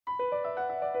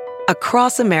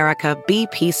Across America,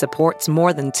 BP supports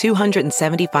more than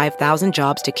 275,000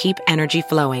 jobs to keep energy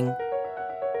flowing.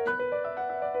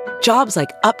 Jobs like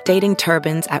updating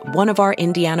turbines at one of our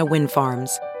Indiana wind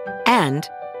farms and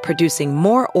producing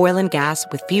more oil and gas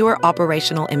with fewer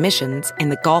operational emissions in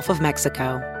the Gulf of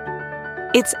Mexico.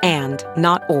 It's and,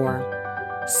 not or.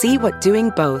 See what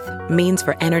doing both means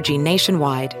for energy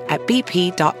nationwide at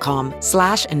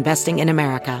bp.com/investing in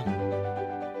America.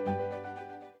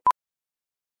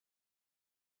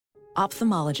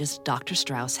 Ophthalmologist Dr.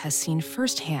 Strauss has seen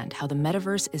firsthand how the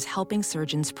metaverse is helping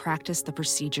surgeons practice the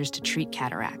procedures to treat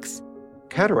cataracts.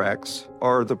 Cataracts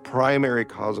are the primary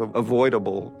cause of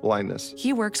avoidable blindness.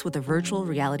 He works with a virtual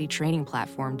reality training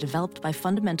platform developed by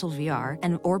Fundamental VR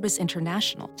and Orbis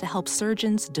International to help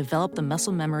surgeons develop the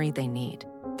muscle memory they need.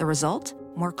 The result?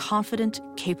 More confident,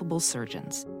 capable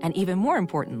surgeons. And even more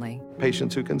importantly,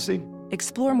 Patients who can see.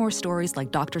 explore more stories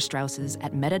like Dr. Strauss's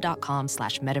at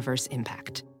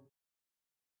meta.com/metaverseimpact.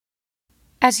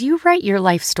 As you write your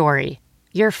life story,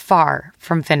 you're far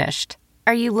from finished.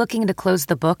 Are you looking to close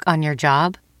the book on your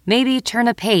job? Maybe turn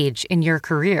a page in your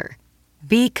career?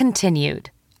 Be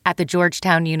continued at the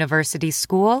Georgetown University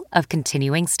School of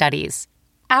Continuing Studies.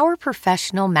 Our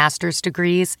professional master's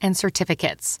degrees and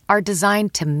certificates are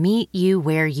designed to meet you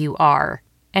where you are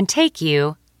and take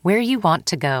you where you want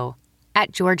to go.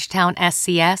 At Georgetown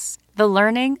SCS, the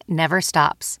learning never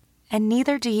stops, and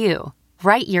neither do you.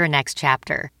 Write your next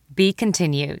chapter. Be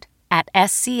continued at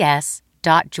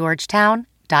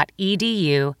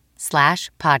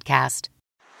scs.georgetown.edu/podcast.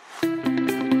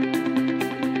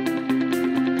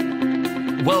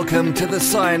 Welcome to the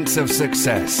Science of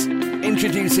Success.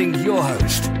 Introducing your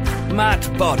host, Matt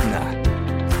Bodner.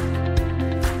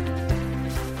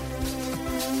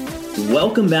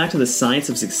 Welcome back to the Science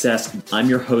of Success. I'm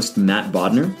your host, Matt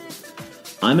Bodner.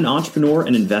 I'm an entrepreneur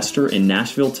and investor in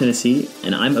Nashville, Tennessee,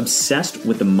 and I'm obsessed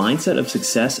with the mindset of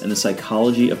success and the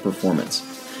psychology of performance.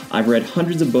 I've read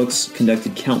hundreds of books,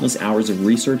 conducted countless hours of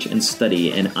research and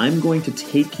study, and I'm going to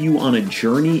take you on a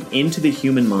journey into the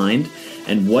human mind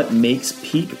and what makes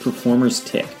peak performers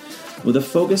tick, with a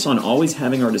focus on always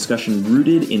having our discussion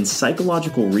rooted in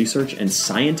psychological research and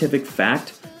scientific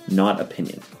fact, not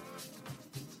opinion.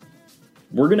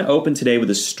 We're going to open today with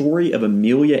a story of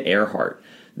Amelia Earhart.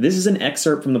 This is an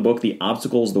excerpt from the book The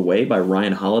Obstacle is the Way by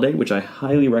Ryan Holiday, which I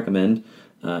highly recommend,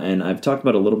 and I've talked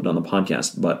about a little bit on the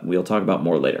podcast, but we'll talk about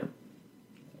more later.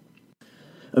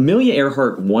 Amelia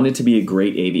Earhart wanted to be a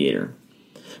great aviator,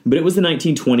 but it was the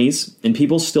 1920s, and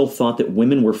people still thought that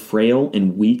women were frail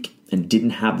and weak and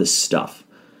didn't have the stuff.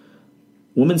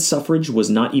 Women's suffrage was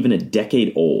not even a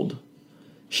decade old.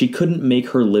 She couldn't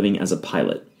make her living as a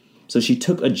pilot, so she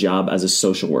took a job as a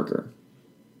social worker.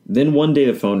 Then one day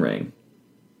the phone rang.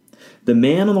 The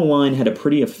man on the line had a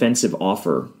pretty offensive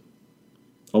offer,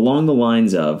 along the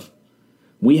lines of,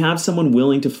 "We have someone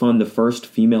willing to fund the first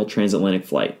female transatlantic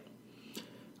flight.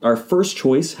 Our first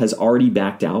choice has already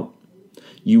backed out.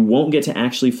 You won't get to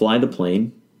actually fly the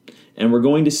plane, and we're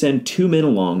going to send 2 men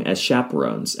along as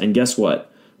chaperones, and guess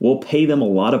what? We'll pay them a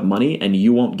lot of money, and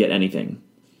you won't get anything.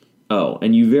 Oh,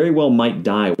 and you very well might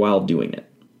die while doing it."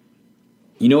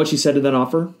 You know what she said to that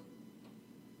offer?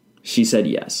 She said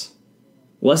yes.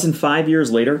 Less than 5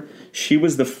 years later, she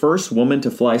was the first woman to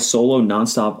fly solo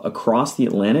nonstop across the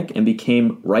Atlantic and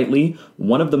became, rightly,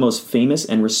 one of the most famous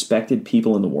and respected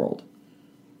people in the world.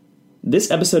 This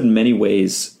episode, in many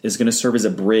ways, is going to serve as a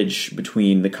bridge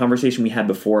between the conversation we had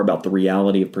before about the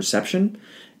reality of perception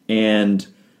and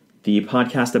the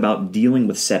podcast about dealing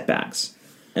with setbacks.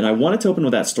 And I wanted to open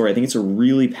with that story. I think it's a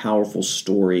really powerful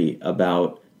story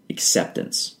about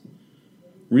acceptance.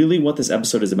 Really what this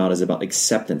episode is about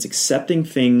acceptance. Accepting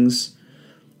things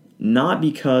not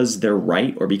because they're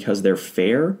right or because they're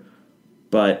fair,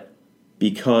 but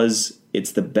because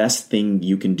it's the best thing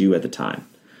you can do at the time.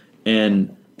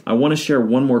 And I want to share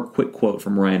one more quick quote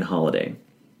from Ryan Holiday.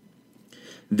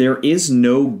 "There is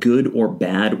no good or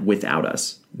bad without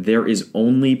us. There is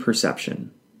only perception.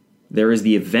 There is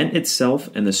the event itself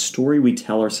and the story we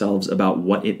tell ourselves about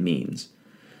what it means.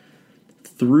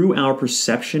 Through our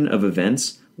perception of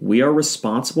events, we are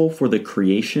responsible for the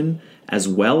creation as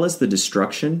well as the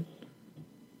destruction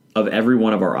of every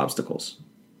one of our obstacles."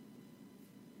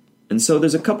 And so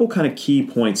there's a couple kind of key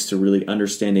points to really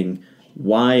understanding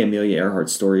why Amelia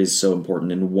Earhart's story is so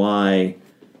important and why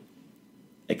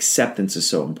acceptance is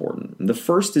so important. And the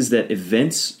first is that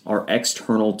events are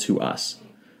external to us.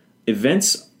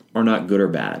 Events are not good or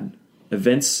bad.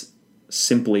 Events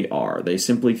simply are. They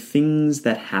simply things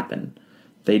that happen.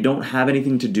 They don't have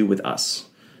anything to do with us.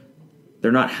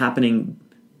 They're not happening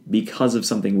because of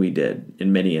something we did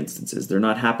in many instances. They're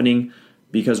not happening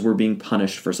because we're being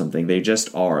punished for something. They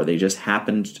just are. They just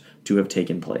happened to have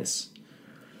taken place.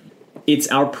 It's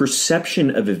our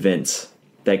perception of events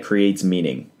that creates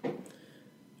meaning.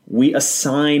 We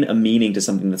assign a meaning to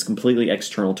something that's completely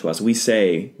external to us. We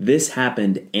say, this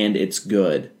happened and it's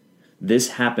good.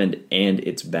 This happened and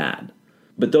it's bad.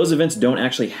 But those events don't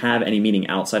actually have any meaning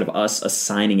outside of us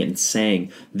assigning it and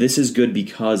saying, this is good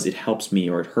because it helps me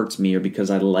or it hurts me or because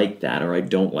I like that or I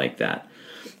don't like that.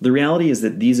 The reality is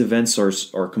that these events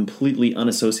are completely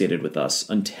unassociated with us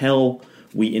until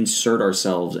we insert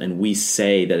ourselves and we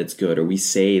say that it's good or we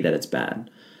say that it's bad.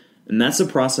 And that's a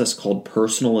process called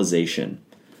personalization.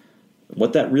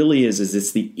 What that really is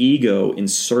it's the ego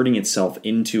inserting itself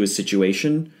into a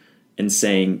situation and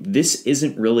saying, this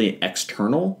isn't really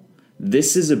external.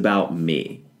 This is about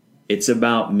me. It's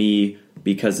about me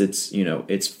because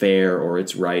it's fair or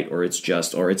it's right or it's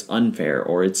just or it's unfair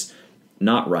or it's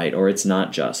not right or it's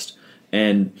not just.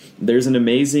 And there's an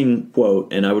amazing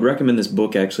quote, and I would recommend this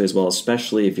book actually as well,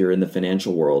 especially if you're in the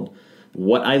financial world.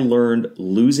 What I Learned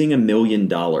Losing $1 Million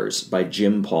by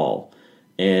Jim Paul.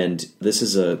 And this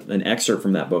is an excerpt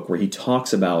from that book where he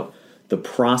talks about the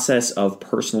process of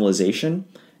personalization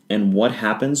and what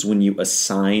happens when you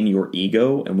assign your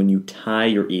ego and when you tie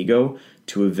your ego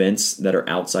to events that are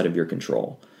outside of your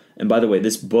control. And by the way,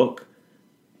 this book,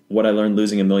 What I Learned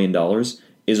Losing $1 Million,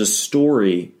 is a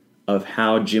story of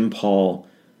how Jim Paul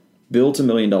built $1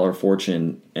 million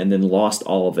fortune and then lost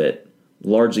all of it,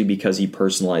 largely because he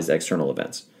personalized external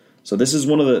events. So this is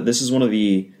one of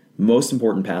the most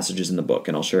important passages in the book,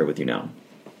 and I'll share it with you now.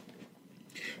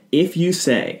 If you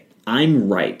say,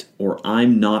 I'm right or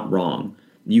I'm not wrong,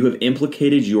 you have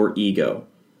implicated your ego,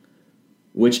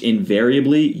 which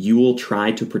invariably you will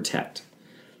try to protect.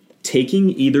 Taking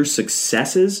either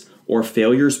successes or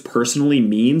failures personally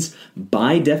means,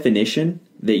 by definition,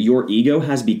 that your ego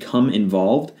has become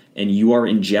involved and you are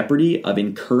in jeopardy of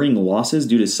incurring losses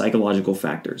due to psychological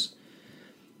factors.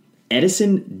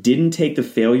 Edison didn't take the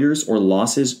failures or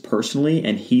losses personally,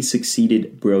 and he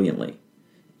succeeded brilliantly.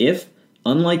 If,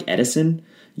 unlike Edison,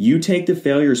 you take the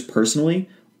failures personally,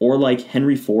 or like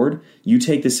Henry Ford, you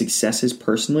take the successes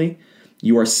personally,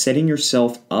 you are setting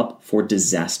yourself up for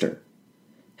disaster.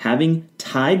 Having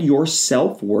tied your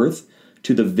self-worth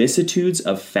to the vicissitudes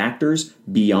of factors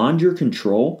beyond your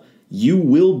control, you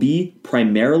will be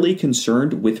primarily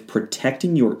concerned with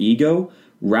protecting your ego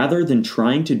rather than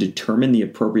trying to determine the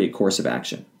appropriate course of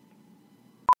action.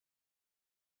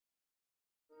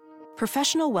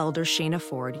 Professional welder Shayna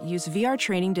Ford used VR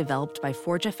training developed by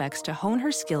ForgeFX to hone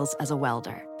her skills as a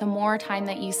welder. The more time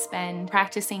that you spend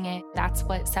practicing it, that's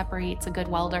what separates a good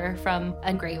welder from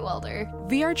a great welder.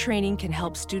 VR training can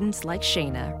help students like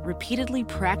Shayna repeatedly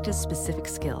practice specific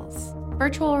skills.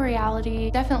 Virtual reality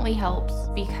definitely helps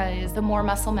because the more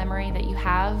muscle memory that you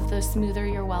have, the smoother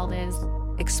your weld is.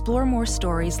 Explore more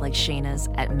stories like Shayna's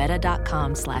at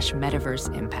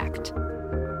meta.com/metaverseimpact.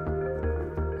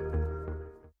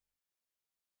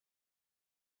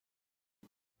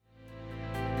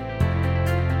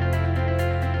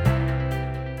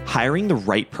 Hiring the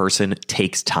right person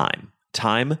takes time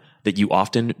that you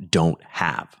often don't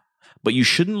have. But you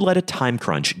shouldn't let a time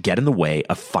crunch get in the way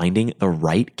of finding the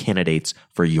right candidates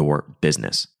for your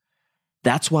business.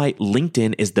 That's why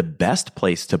LinkedIn is the best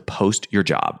place to post your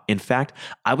job. In fact,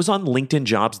 I was on LinkedIn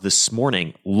Jobs this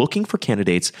morning looking for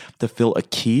candidates to fill a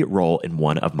key role in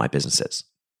one of my businesses.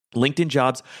 LinkedIn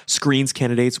Jobs screens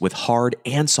candidates with hard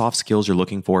and soft skills you're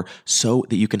looking for so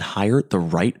that you can hire the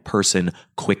right person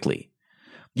quickly.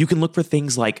 You can look for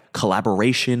things like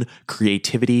collaboration,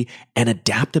 creativity, and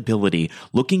adaptability,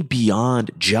 looking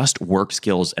beyond just work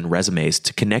skills and resumes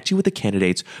to connect you with the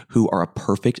candidates who are a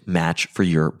perfect match for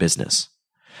your business.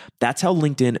 That's how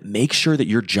LinkedIn makes sure that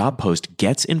your job post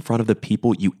gets in front of the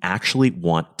people you actually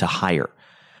want to hire,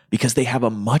 because they have a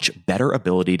much better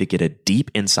ability to get a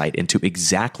deep insight into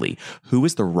exactly who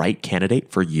is the right candidate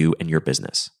for you and your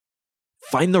business.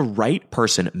 Find the right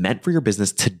person meant for your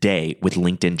business today with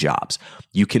LinkedIn Jobs.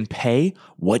 You can pay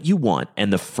what you want,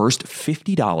 and the first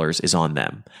 $50 is on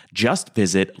them. Just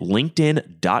visit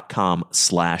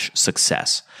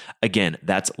linkedin.com/success. Again,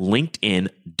 that's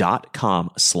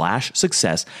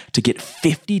linkedin.com/success to get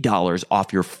 $50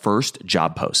 off your first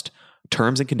job post.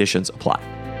 Terms and conditions apply.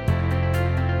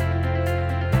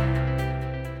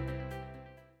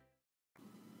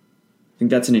 I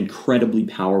think that's an incredibly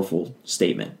powerful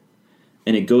statement.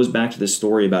 And it goes back to the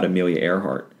story about Amelia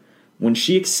Earhart. When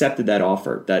she accepted that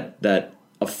offer, that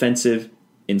offensive,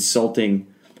 insulting,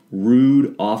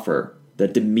 rude offer,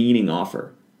 that demeaning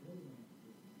offer,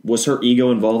 was her ego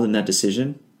involved in that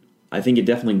decision? I think it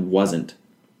definitely wasn't.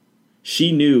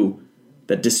 She knew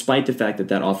that despite the fact that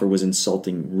that offer was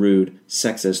insulting, rude,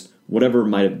 sexist, whatever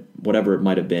it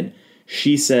might have been,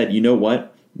 she said, you know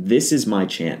what? This is my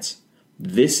chance.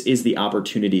 This is the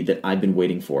opportunity that I've been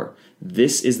waiting for.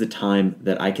 This is the time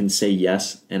that I can say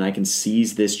yes, and I can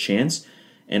seize this chance,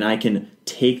 and I can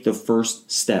take the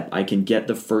first step. I can get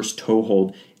the first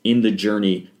toehold in the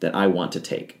journey that I want to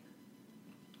take.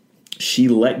 She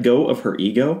let go of her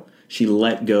ego. She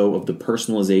let go of the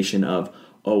personalization of,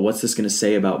 oh, what's this going to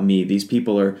say about me? These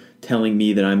people are telling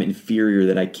me that I'm inferior,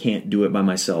 that I can't do it by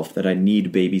myself, that I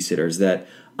need babysitters, that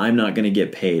I'm not going to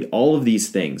get paid. All of these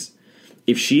things.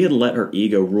 If she had let her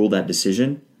ego rule that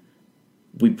decision,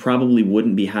 we probably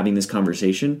wouldn't be having this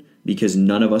conversation because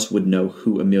none of us would know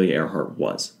who Amelia Earhart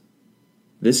was.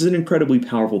 This is an incredibly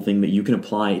powerful thing that you can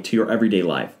apply to your everyday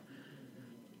life.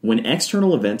 When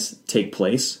external events take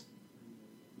place,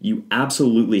 you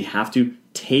absolutely have to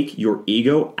take your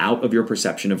ego out of your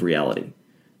perception of reality.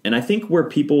 And I think where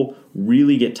people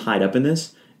really get tied up in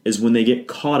this is when they get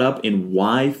caught up in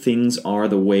why things are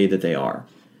the way that they are.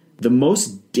 The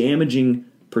most damaging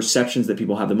perceptions that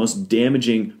people have, the most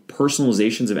damaging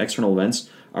personalizations of external events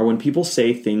are when people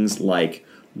say things like,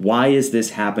 why is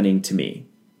this happening to me?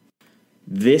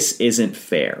 This isn't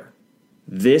fair.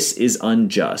 This is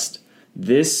unjust.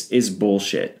 This is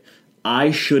bullshit.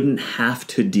 I shouldn't have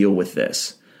to deal with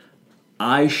this.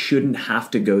 I shouldn't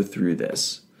have to go through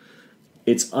this.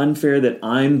 It's unfair that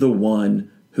I'm the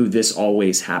one who this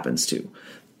always happens to.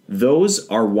 Those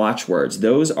are watchwords.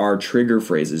 Those are trigger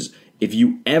phrases. If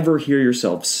you ever hear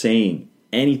yourself saying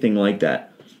anything like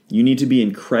that, you need to be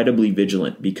incredibly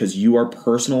vigilant because you are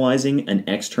personalizing an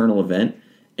external event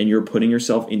and you're putting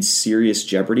yourself in serious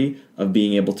jeopardy of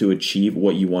being able to achieve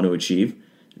what you want to achieve,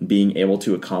 and being able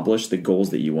to accomplish the goals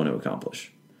that you want to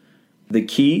accomplish. The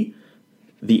key,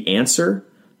 the answer,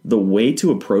 the way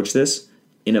to approach this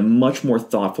in a much more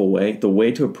thoughtful way, the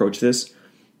way to approach this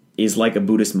is like a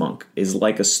Buddhist monk, is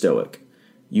like a Stoic.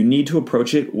 You need to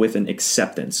approach it with an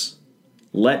acceptance.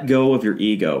 Let go of your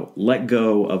ego. Let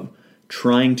go of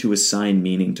trying to assign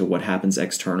meaning to what happens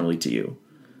externally to you.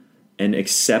 And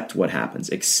accept what happens.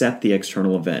 Accept the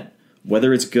external event.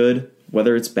 Whether it's good,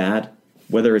 whether it's bad,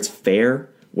 whether it's fair,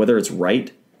 whether it's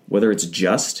right, whether it's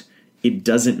just, it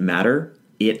doesn't matter.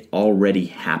 It already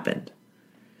happened.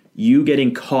 You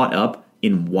getting caught up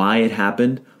in why it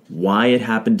happened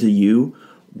to you,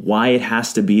 why it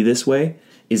has to be this way,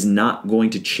 is not going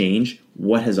to change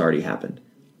what has already happened.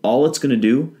 All it's going to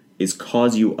do is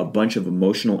cause you a bunch of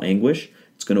emotional anguish.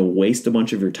 It's going to waste a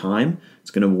bunch of your time.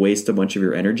 It's going to waste a bunch of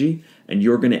your energy, and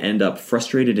you're going to end up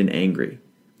frustrated and angry.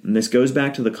 And this goes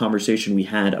back to the conversation we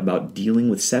had about dealing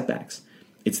with setbacks.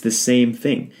 It's the same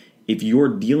thing. If you're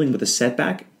dealing with a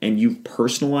setback and you've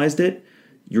personalized it,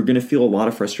 you're going to feel a lot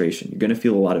of frustration. You're going to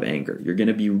feel a lot of anger. You're going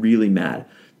to be really mad.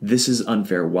 This is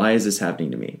unfair. Why is this happening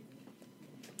to me?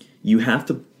 You have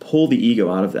to pull the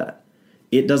ego out of that.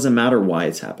 It doesn't matter why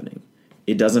it's happening.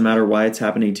 It doesn't matter why it's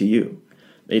happening to you.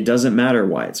 It doesn't matter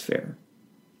why it's fair.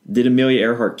 Did Amelia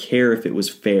Earhart care if it was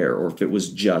fair or if it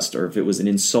was just or if it was an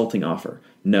insulting offer?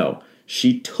 No.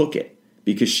 She took it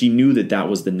because she knew that that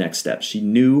was the next step. She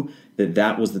knew that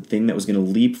that was the thing that was going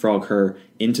to leapfrog her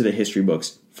into the history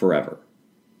books forever.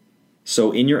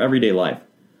 So in your everyday life,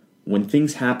 when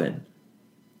things happen,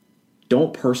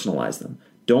 don't personalize them.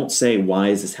 Don't say, why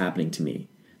is this happening to me?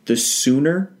 The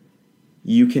sooner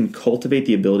you can cultivate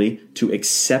the ability to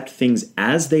accept things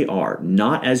as they are,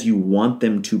 not as you want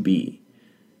them to be.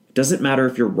 It doesn't matter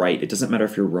if you're right. It doesn't matter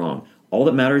if you're wrong. All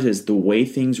that matters is the way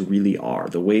things really are,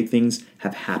 the way things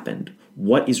have happened,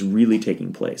 what is really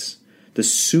taking place. The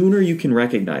sooner you can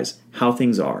recognize how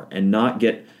things are and not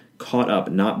get caught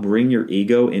up, not bring your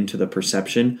ego into the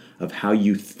perception of how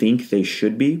you think they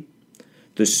should be,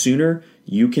 the sooner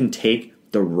you can take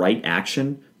the right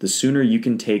action, the sooner you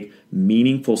can take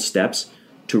meaningful steps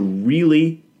to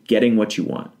really getting what you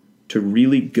want, to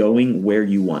really going where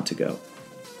you want to go.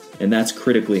 And that's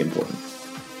critically important.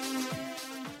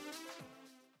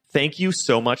 Thank you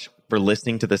so much for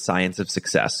listening to The Science of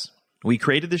Success. We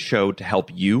created this show to help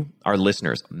you, our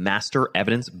listeners, master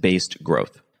evidence-based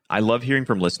growth. I love hearing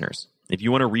from listeners. If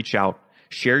you want to reach out,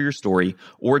 share your story,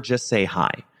 or just say hi,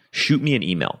 shoot me an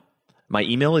email. My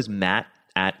email is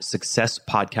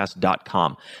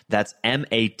matt@successpodcast.com. That's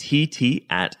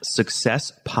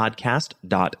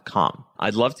matt@successpodcast.com.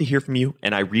 I'd love to hear from you,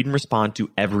 and I read and respond to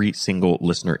every single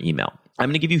listener email. I'm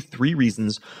going to give you 3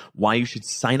 reasons why you should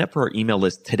sign up for our email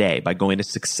list today by going to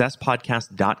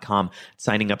successpodcast.com,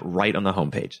 signing up right on the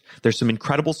homepage. There's some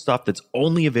incredible stuff that's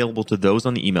only available to those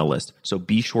on the email list, so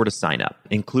be sure to sign up,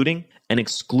 including an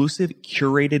exclusive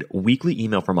curated weekly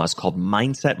email from us called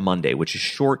Mindset Monday, which is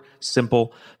short,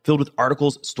 simple, filled with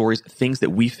articles, stories, things that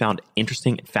we found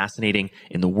interesting and fascinating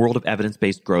in the world of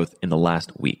evidence-based growth in the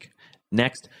last week.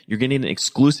 Next, you're getting an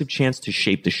exclusive chance to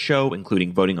shape the show,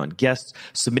 including voting on guests,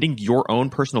 submitting your own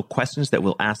personal questions that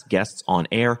we'll ask guests on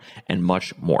air, and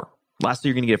much more. Lastly,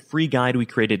 you're going to get a free guide we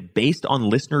created based on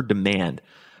listener demand,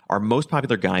 our most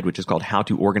popular guide, which is called How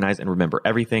to Organize and Remember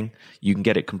Everything. You can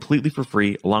get it completely for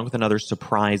free, along with another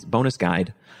surprise bonus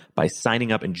guide by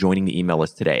signing up and joining the email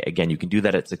list today. Again, you can do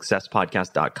that at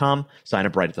successpodcast.com, sign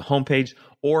up right at the homepage,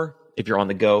 or if you're on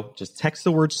the go, just text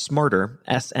the word SMARTER,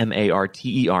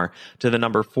 SMARTER, to the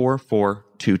number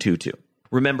 44222.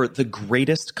 Remember, the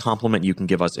greatest compliment you can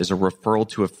give us is a referral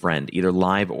to a friend, either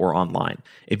live or online.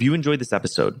 If you enjoyed this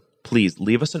episode, please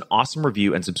leave us an awesome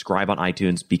review and subscribe on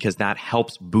iTunes, because that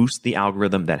helps boost the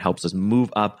algorithm, that helps us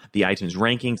move up the iTunes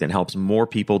rankings and helps more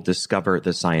people discover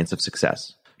the science of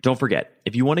success. Don't forget,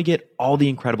 if you want to get all the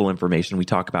incredible information we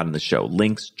talk about in the show,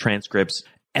 links, transcripts,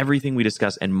 everything we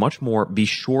discuss, and much more, be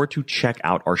sure to check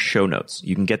out our show notes.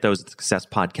 You can get those at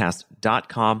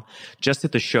successpodcast.com. Just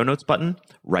hit the show notes button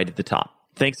right at the top.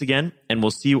 Thanks again, and we'll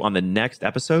see you on the next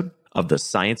episode of The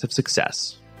Science of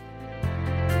Success.